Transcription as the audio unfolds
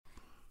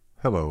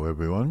Hello,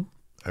 everyone,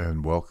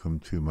 and welcome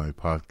to my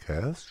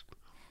podcast,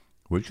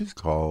 which is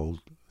called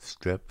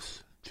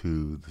Steps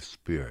to the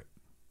Spirit.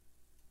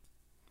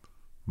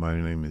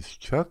 My name is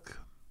Chuck,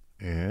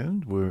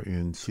 and we're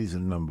in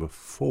season number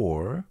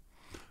 4,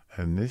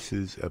 and this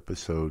is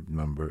episode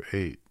number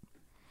 8.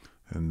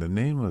 And the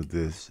name of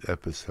this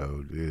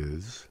episode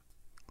is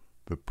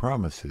The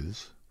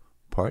Promises,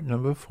 part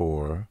number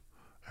 4,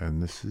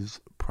 and this is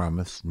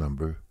promise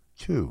number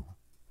 2.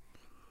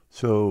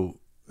 So,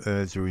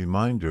 as a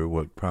reminder,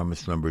 what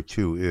promise number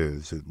 2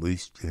 is, at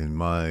least in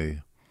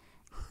my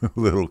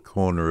little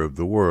corner of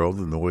the world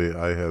and the way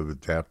I have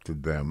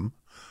adapted them,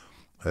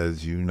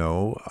 as you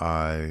know,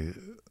 I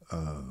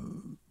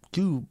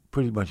do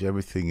pretty much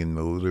everything in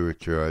the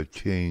literature I've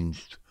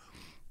changed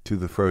to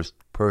the first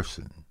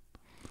person.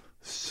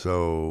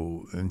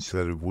 So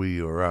instead of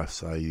we or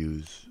us, I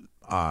use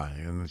I,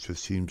 and it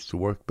just seems to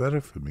work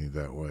better for me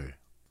that way.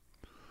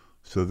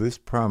 So this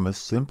promise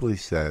simply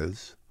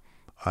says,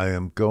 I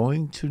am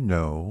going to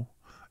know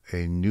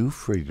a new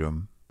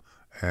freedom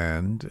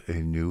and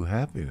a new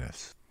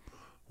happiness.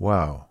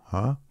 Wow,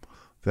 huh?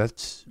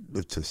 It's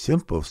a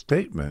simple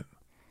statement,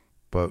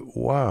 but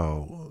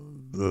wow,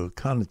 the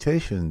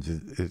connotations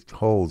it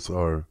holds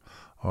are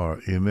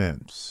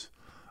immense.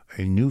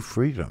 A new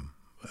freedom.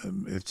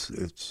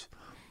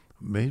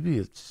 Maybe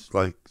it's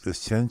like the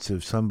sense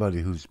of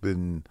somebody who's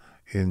been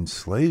in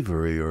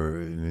slavery or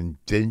an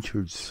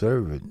indentured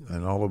servant,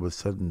 and all of a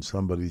sudden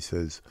somebody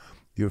says,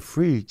 you're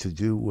free to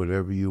do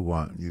whatever you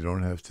want. You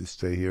don't have to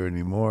stay here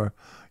anymore.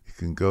 You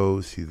can go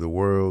see the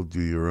world,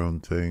 do your own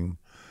thing,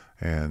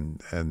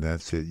 and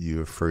that's it.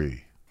 You're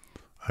free.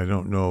 I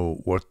don't know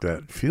what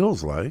that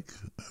feels like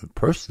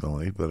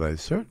personally, but I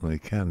certainly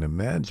can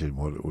imagine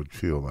what it would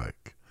feel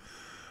like.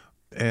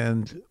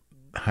 And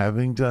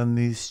having done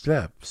these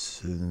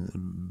steps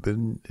and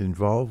been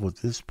involved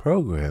with this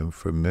program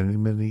for many,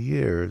 many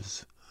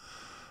years,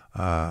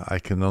 I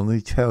can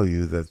only tell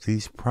you that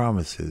these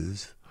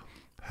promises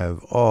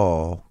have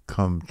all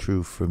come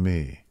true for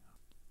me.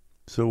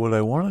 So what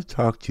I want to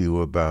talk to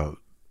you about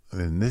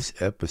in this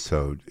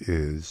episode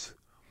is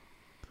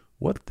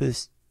what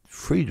this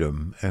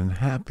freedom and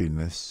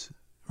happiness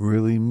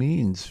really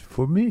means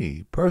for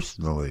me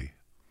personally.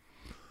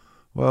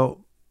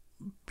 Well,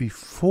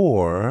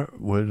 before,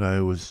 when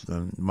I was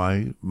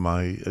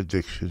my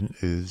addiction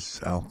is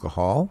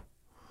alcohol,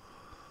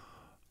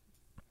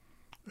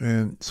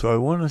 and so I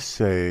want to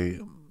say,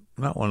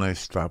 not when I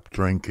stopped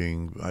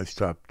drinking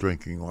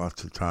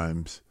lots of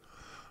times,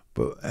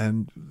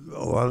 and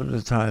a lot of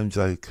the times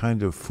I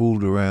kind of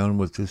fooled around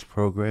with this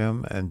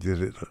program and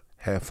did it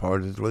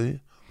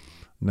half-heartedly,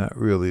 not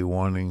really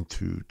wanting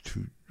to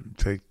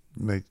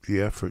make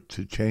the effort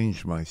to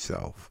change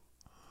myself.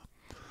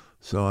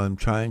 So I'm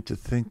trying to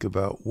think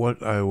about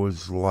what I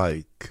was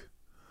like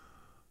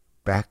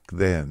back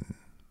then,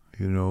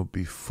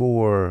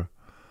 before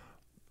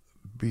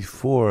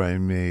I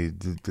made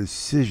the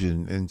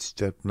decision in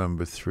step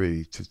number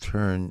 3 to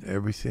turn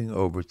everything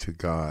over to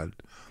God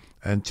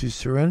and to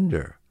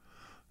surrender.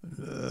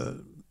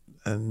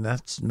 And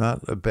that's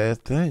not a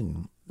bad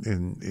thing.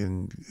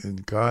 In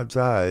God's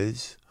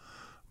eyes,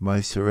 my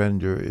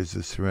surrender is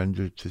a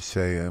surrender to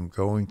say, I'm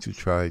going to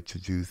try to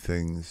do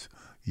things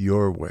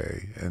your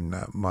way and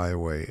not my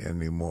way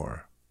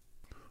anymore.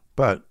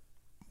 But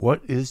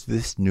what is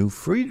this new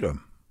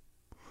freedom?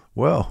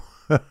 Well,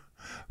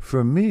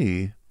 for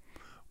me,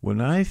 when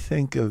I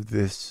think of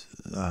this,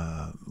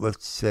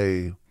 let's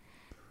say,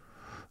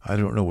 I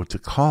don't know what to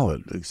call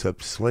it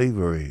except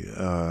slavery.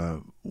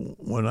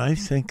 When I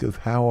think of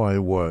how I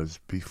was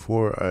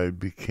before I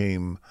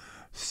became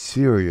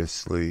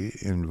seriously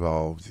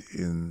involved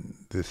in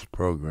this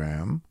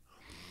program,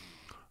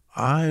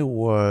 I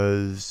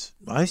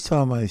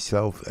saw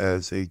myself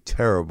as a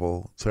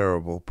terrible,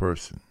 terrible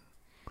person.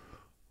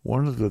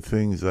 One of the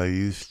things I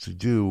used to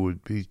do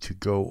would be to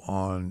go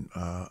on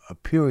a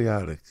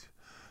periodic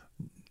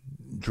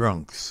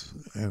drunks,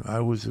 and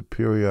I was a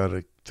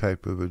periodic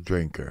type of a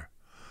drinker,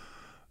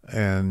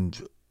 and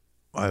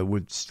I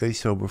would stay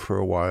sober for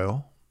a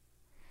while,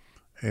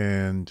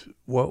 and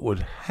what would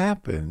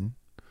happen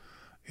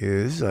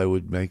is I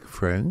would make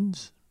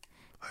friends,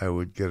 I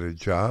would get a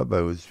job.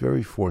 I was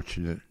very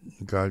fortunate.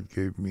 God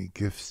gave me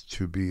gifts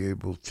to be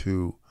able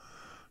to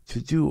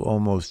do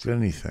almost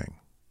anything.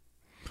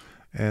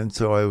 And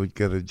so I would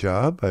get a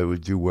job, I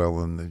would do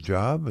well in the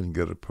job and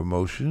get a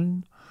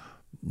promotion.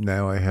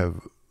 Now I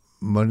have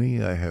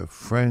money, I have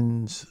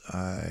friends,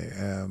 I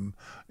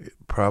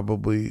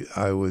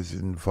was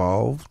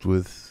involved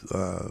with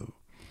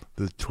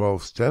the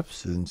 12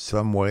 steps in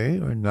some way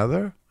or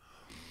another.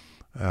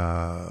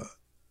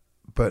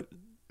 But,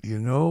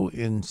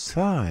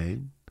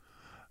 inside,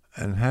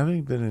 and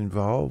having been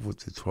involved with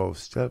the 12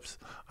 steps,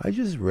 I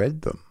just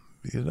read them,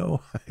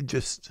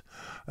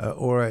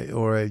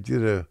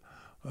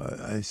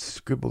 I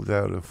scribbled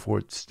out a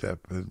 4th step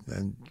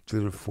and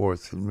did a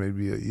 4th and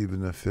maybe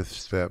even a 5th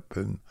step,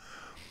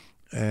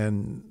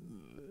 and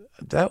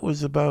that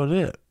was about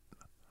it.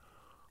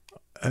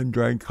 And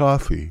drank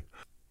coffee.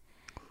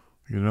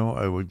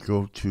 I would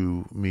go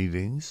to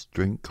meetings,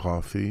 drink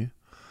coffee,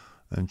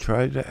 and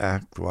try to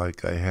act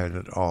like I had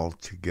it all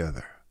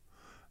together.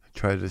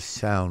 Try to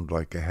sound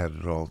like I had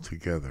it all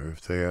together.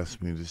 If they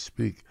asked me to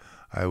speak,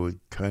 I would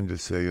kind of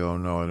say, oh,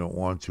 no, I don't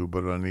want to.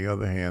 But on the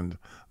other hand,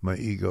 my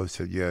ego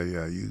said, yeah,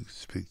 you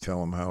speak.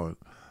 Tell them how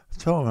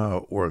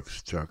it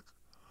works, Chuck.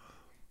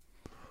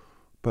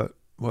 But,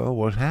 well,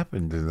 what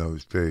happened in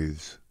those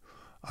days?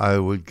 I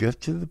would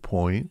get to the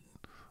point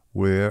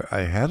where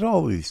I had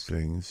all these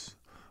things,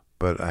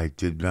 but I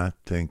did not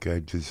think I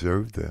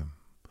deserved them.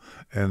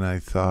 And I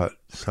thought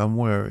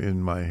somewhere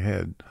in my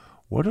head,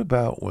 what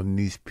about when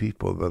these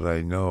people that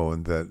I know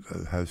and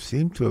that have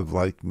seemed to have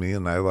liked me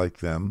and I like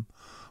them,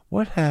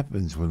 what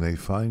happens when they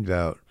find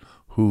out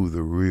who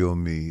the real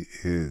me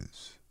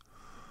is?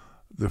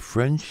 The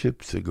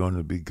friendships are going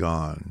to be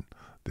gone.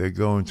 They're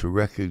going to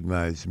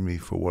recognize me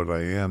for what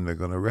I am. They're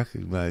going to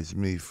recognize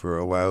me for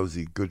a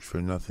lousy,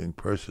 good-for-nothing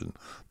person,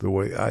 the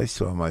way I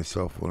saw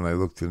myself when I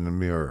looked in the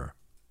mirror.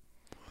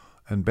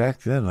 And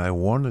back then, I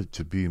wanted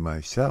to be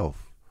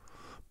myself,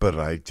 but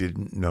I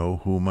didn't know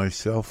who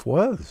myself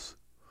was.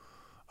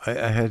 I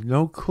had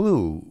no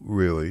clue,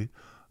 really.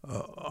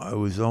 I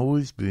was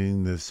always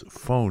being this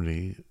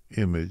phony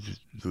image,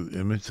 the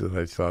image that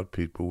I thought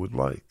people would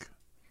like.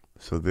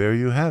 So there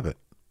you have it.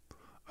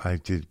 I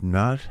did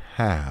not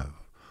have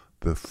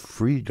the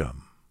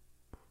freedom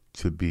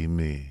to be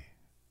me.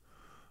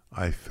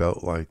 I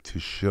felt like to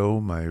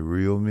show my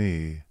real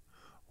me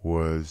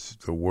was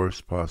the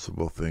worst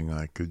possible thing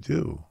I could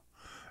do.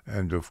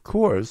 And of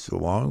course,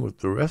 along with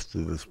the rest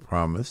of this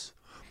promise,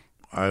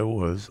 I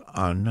was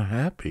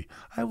unhappy.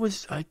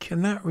 I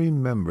cannot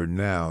remember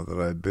now that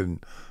I've been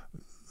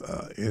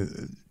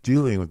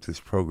dealing with this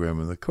program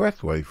in the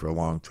correct way for a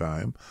long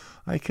time.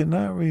 I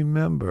cannot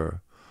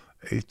remember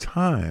a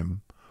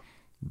time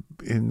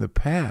in the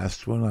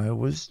past when I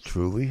was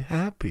truly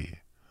happy.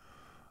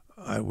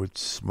 I would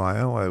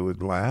smile, I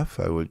would laugh,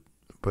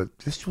 but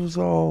this was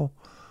all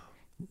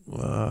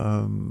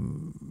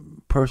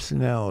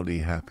personality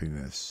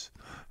happiness,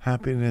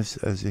 happiness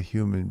as a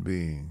human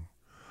being,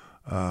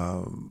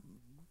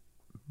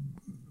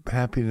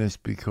 happiness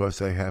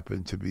because I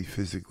happened to be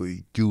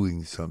physically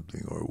doing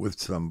something or with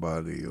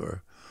somebody,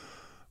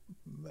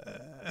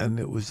 and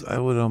I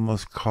would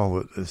almost call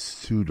it a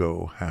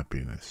pseudo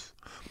happiness.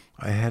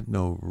 I had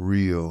no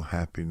real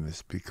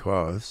happiness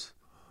because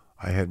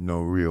I had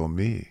no real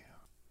me.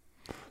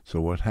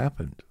 So what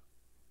happened?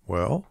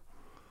 Well,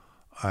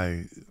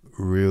 I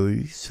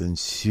really,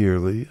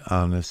 sincerely,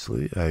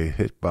 honestly, I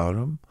hit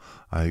bottom.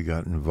 I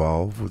got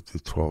involved with the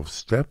 12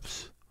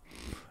 steps.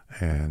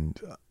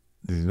 And,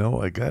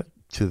 I got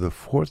to the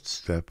 4th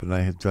step, and I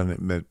had done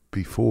it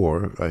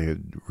before. I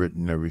had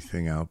written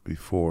everything out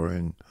before,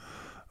 and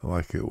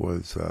like it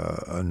was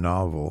a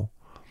novel.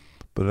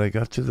 But I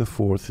got to the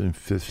 4th and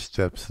 5th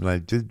steps, and I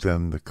did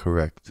them the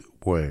correct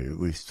way, at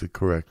least the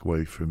correct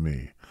way for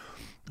me.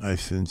 I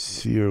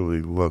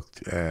sincerely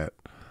looked at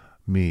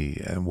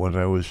me and what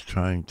I was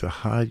trying to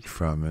hide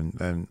from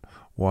and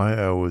why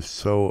I was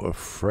so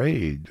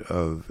afraid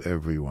of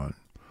everyone.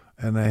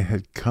 And I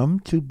had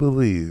come to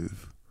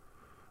believe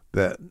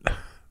that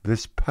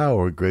this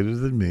power greater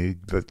than me,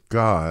 that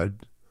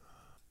God,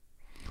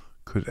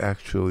 could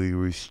actually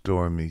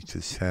restore me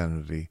to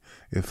sanity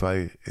if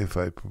I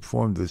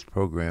performed this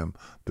program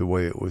the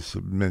way it was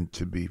meant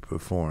to be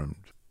performed.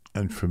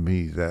 And for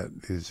me, that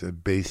is a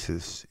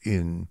basis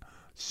in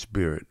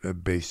spirit, a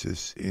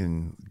basis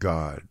in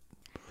God.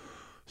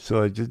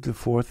 So I did the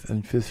 4th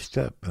and 5th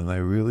step, and I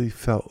really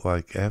felt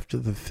like after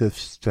the 5th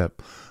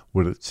step,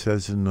 what it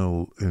says in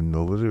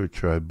the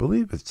literature, I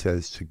believe it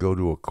says to go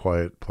to a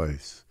quiet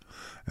place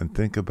and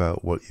think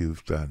about what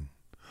you've done.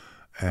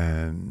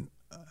 And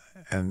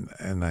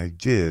I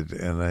did,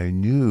 and I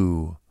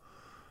knew,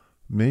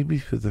 maybe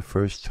for the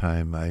first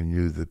time, I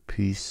knew the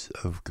peace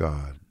of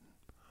God.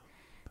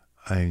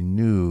 I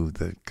knew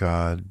that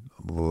God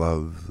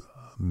loved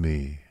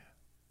me.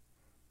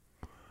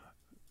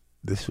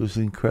 This was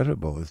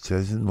incredible. It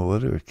says in the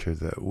literature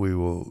that we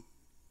will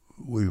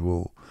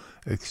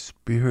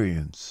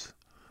experience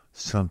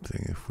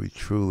something if we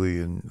truly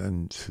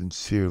and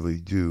sincerely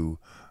do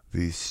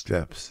these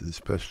steps,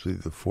 especially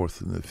the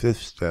 4th and the 5th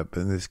step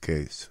in this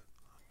case.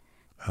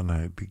 And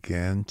I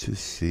began to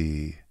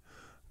see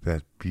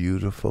that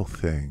beautiful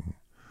thing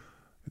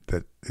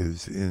that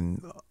is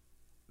in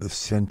the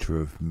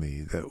center of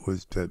me,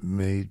 that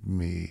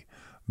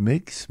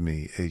makes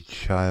me a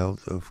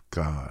child of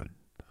God.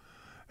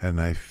 And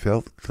I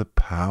felt the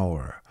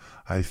power.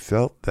 I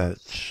felt that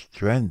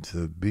strength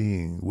of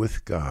being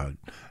with God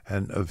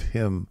and of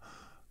Him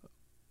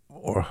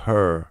or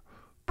her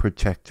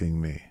protecting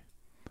me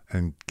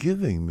and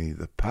giving me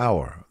the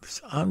power.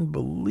 It's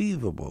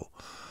unbelievable.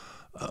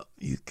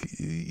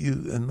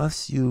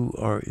 Unless you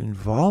are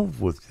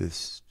involved with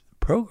this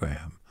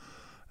program,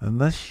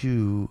 unless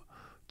you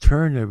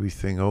turn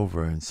everything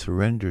over and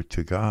surrender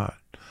to God,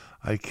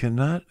 I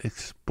cannot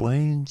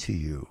explain to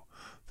you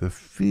the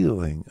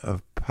feeling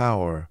of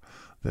power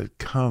that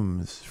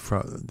comes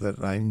from,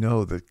 that I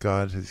know that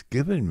God has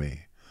given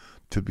me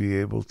to be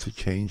able to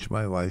change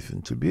my life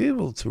and to be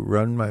able to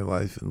run my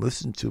life and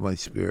listen to my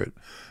spirit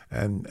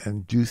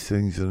and do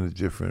things in a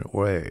different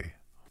way.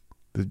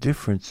 The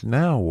difference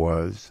now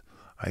was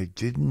I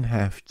didn't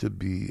have to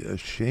be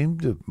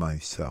ashamed of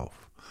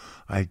myself.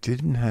 I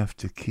didn't have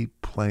to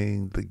keep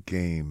playing the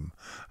game.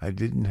 I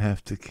didn't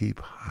have to keep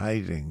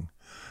hiding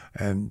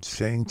and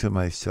saying to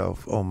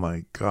myself, oh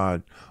my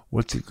God,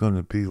 what's it going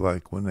to be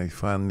like when I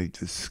finally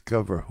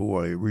discover who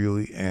I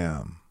really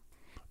am?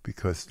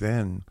 Because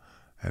then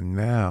and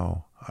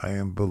now I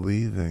am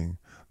believing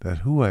that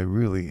who I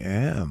really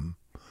am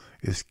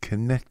is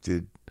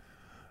connected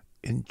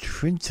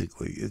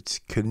intrinsically. It's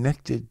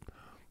connected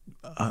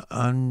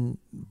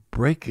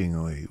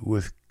unbreakingly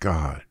with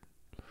God.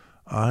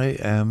 I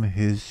am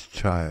His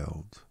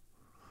child.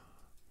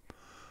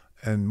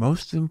 And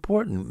most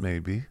important,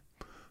 maybe,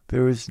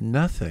 there is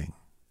nothing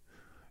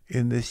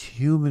in this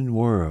human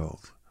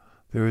world,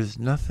 there is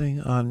nothing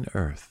on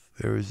earth,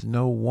 there is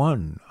no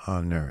one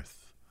on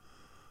earth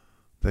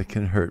that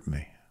can hurt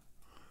me.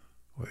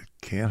 Well, it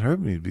can't hurt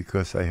me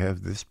because I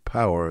have this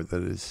power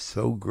that is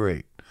so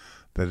great,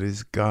 that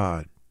is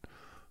God.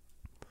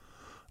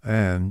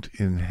 And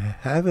in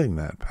having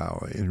that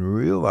power, in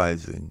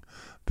realizing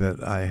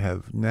that I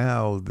have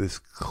now this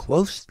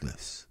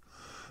closeness,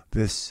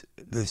 this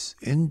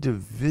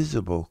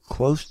indivisible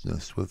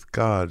closeness with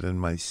God and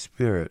my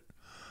spirit,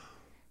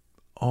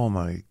 oh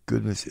my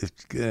goodness,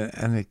 it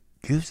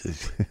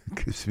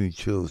gives me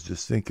chills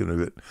just thinking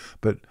of it.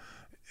 But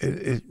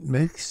it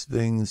makes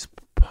things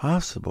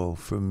possible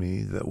for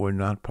me that were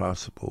not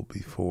possible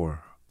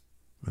before.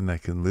 And I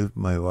can live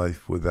my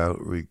life without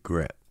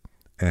regret.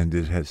 And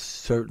it has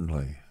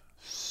certainly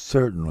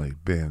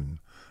been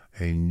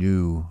a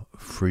new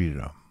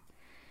freedom.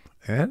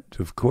 And,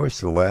 of course,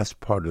 the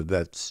last part of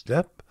that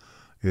step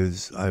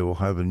is I will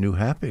have a new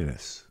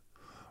happiness.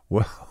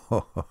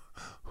 Well,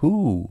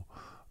 who,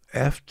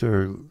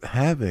 after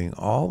having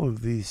all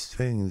of these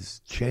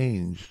things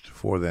changed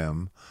for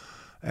them,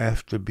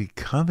 after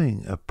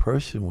becoming a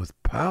person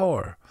with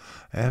power,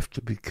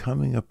 after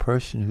becoming a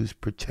person who's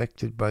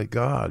protected by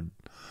God,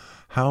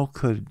 how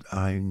could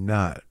I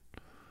not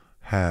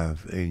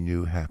have a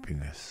new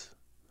happiness?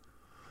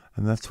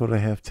 And that's what I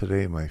have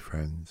today, my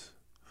friends.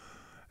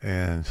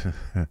 And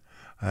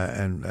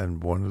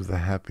and one of the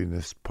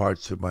happiness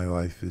parts of my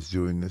life is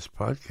doing this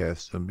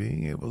podcast and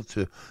being able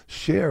to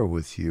share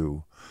with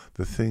you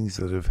the things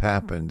that have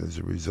happened as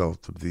a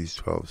result of these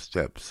 12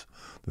 steps,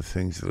 the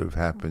things that have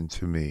happened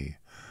to me,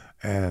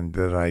 and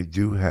that I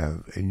do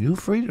have a new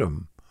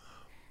freedom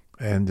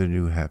and a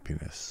new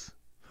happiness.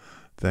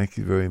 Thank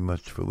you very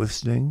much for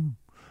listening.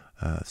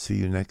 See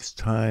you next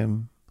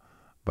time.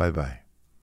 Bye-bye.